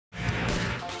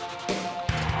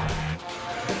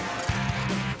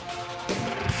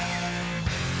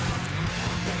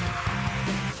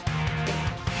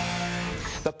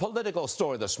political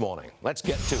story this morning. Let's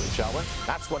get to it, shall we?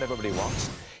 That's what everybody wants.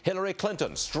 Hillary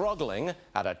Clinton struggling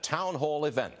at a town hall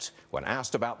event when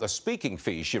asked about the speaking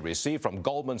fee she received from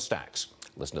Goldman Sachs.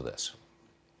 Listen to this.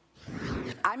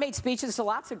 I made speeches to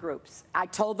lots of groups. I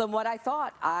told them what I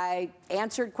thought. I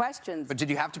answered questions. But did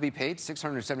you have to be paid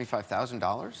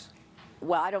 $675,000?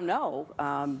 Well, I don't know.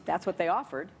 That's what they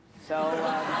offered. So,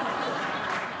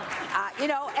 you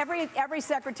know, every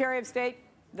Secretary of State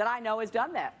that I know has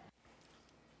done that.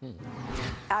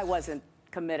 I wasn't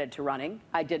committed to running.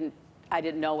 I didn't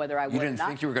know whether I would or not. You didn't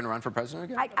think you were going to run for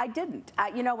president again? I didn't.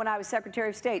 You know, when I was Secretary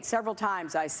of State, several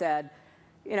times I said,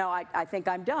 you know, I think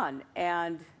I'm done.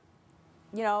 And,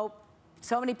 you know,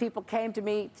 so many people came to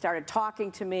me, started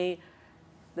talking to me,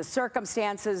 the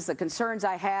circumstances, the concerns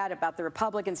I had about the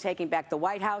Republicans taking back the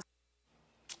White House.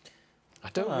 I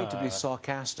don't mean to be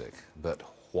sarcastic, but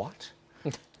what?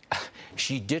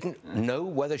 She didn't know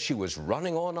whether she was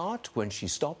running or not when she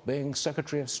stopped being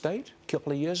Secretary of State a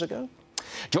couple of years ago?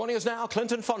 Joining us now,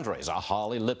 Clinton fundraiser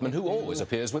Harley Lippman, who always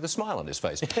appears with a smile on his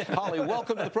face. Harley,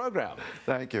 welcome to the program.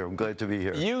 Thank you. I'm glad to be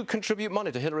here. You contribute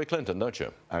money to Hillary Clinton, don't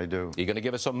you? I do. You going to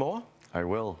give us some more? I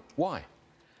will. Why?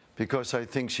 Because I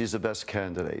think she's the best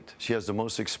candidate. She has the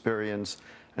most experience,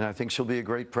 and I think she'll be a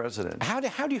great president. How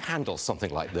do you handle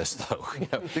something like this, though?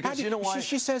 Because you know why?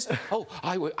 She says, oh,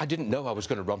 I didn't know I was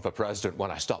going to run for president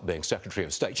when I stopped being Secretary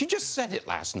of State. She just said it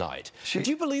last night. Do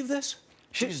you believe this?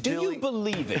 Do you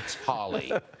believe it,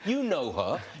 Harley? You know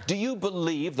her. Do you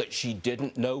believe that she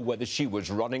didn't know whether she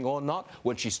was running or not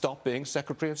when she stopped being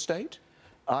Secretary of State?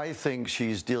 I think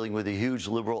she's dealing with a huge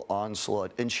liberal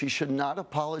onslaught, and she should not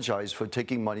apologize for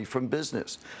taking money from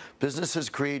business. Businesses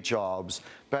create jobs.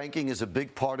 Banking is a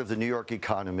big part of the New York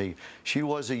economy. She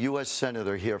was a U.S.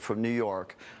 Senator here from New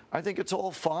York. I think it's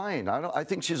all fine. I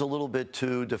think she's a little bit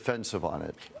too defensive on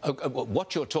it.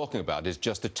 What you're talking about is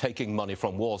just the taking money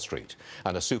from Wall Street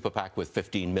and a super PAC with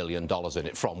 $15 million in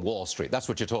it from Wall Street. That's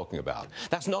what you're talking about.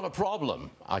 That's not a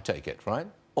problem, I take it, right?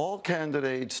 All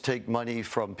candidates take money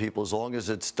from people as long as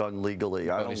it's done legally.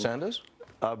 Bernie Sanders?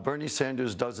 Bernie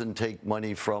Sanders doesn't take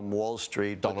money from Wall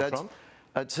Street. Donald Trump?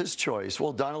 That's his choice.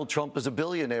 Well, Donald Trump is a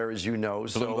billionaire, as you know,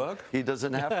 Bloomberg? So he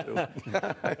doesn't have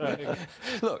to.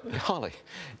 Look, Harley,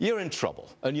 you're in trouble,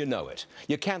 and you know it.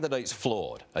 Your candidate's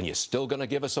flawed, and you're still going to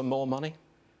give us some more money?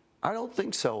 I don't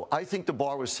think so. I think the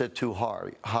bar was set too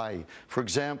high. For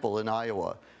example, in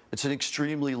Iowa, it's an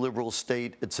extremely liberal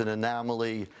state. It's an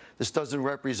anomaly. This doesn't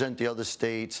represent the other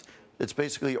states. It's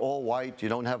basically all white. You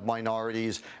don't have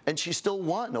minorities. And she still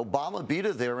won. Obama beat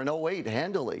her there in 2008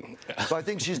 handily. So I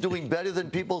think she's doing better than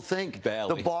people think.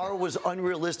 Barely. The bar was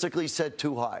unrealistically set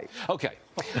too high. Okay.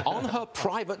 On her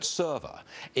private server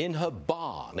in her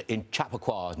barn in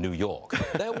Chappaqua, New York,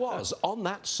 there was, on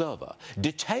that server,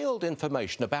 detailed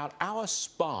information about our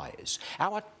spies,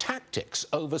 our tactics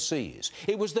overseas.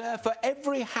 It was there for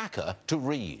every hacker to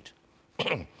read.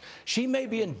 She may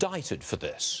be indicted for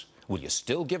this. Will you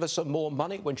still give her some more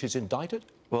money when she's indicted?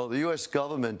 Well, the U.S.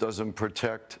 government doesn't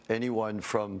protect anyone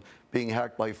from being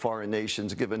hacked by foreign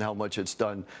nations, given how much it's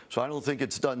done. So I don't think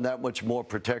it's done that much more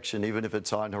protection, even if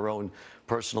it's on her own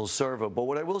personal server. But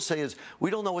what I will say is, we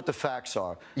don't know what the facts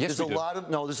are. Yes, there's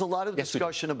a lot of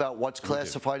discussion about what's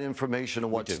classified information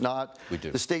and what's not. We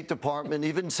do. The State Department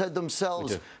even said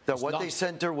themselves that what they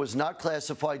sent her was not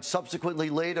classified. Subsequently,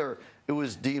 later, it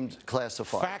was deemed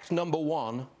classified. Fact number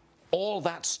one. All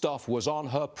that stuff was on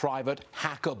her private,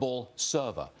 hackable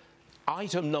server.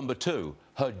 Item number two,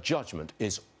 her judgment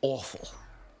is awful.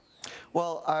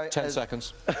 Well, 10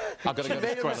 seconds. I've got to she go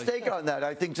made a mistake on that.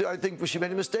 I think she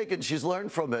made a mistake, and she's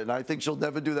learned from it, and I think she'll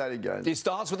never do that again. He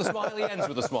starts with a smile, he ends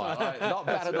with a smile. Not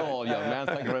bad at all, young man.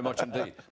 Thank you very much indeed.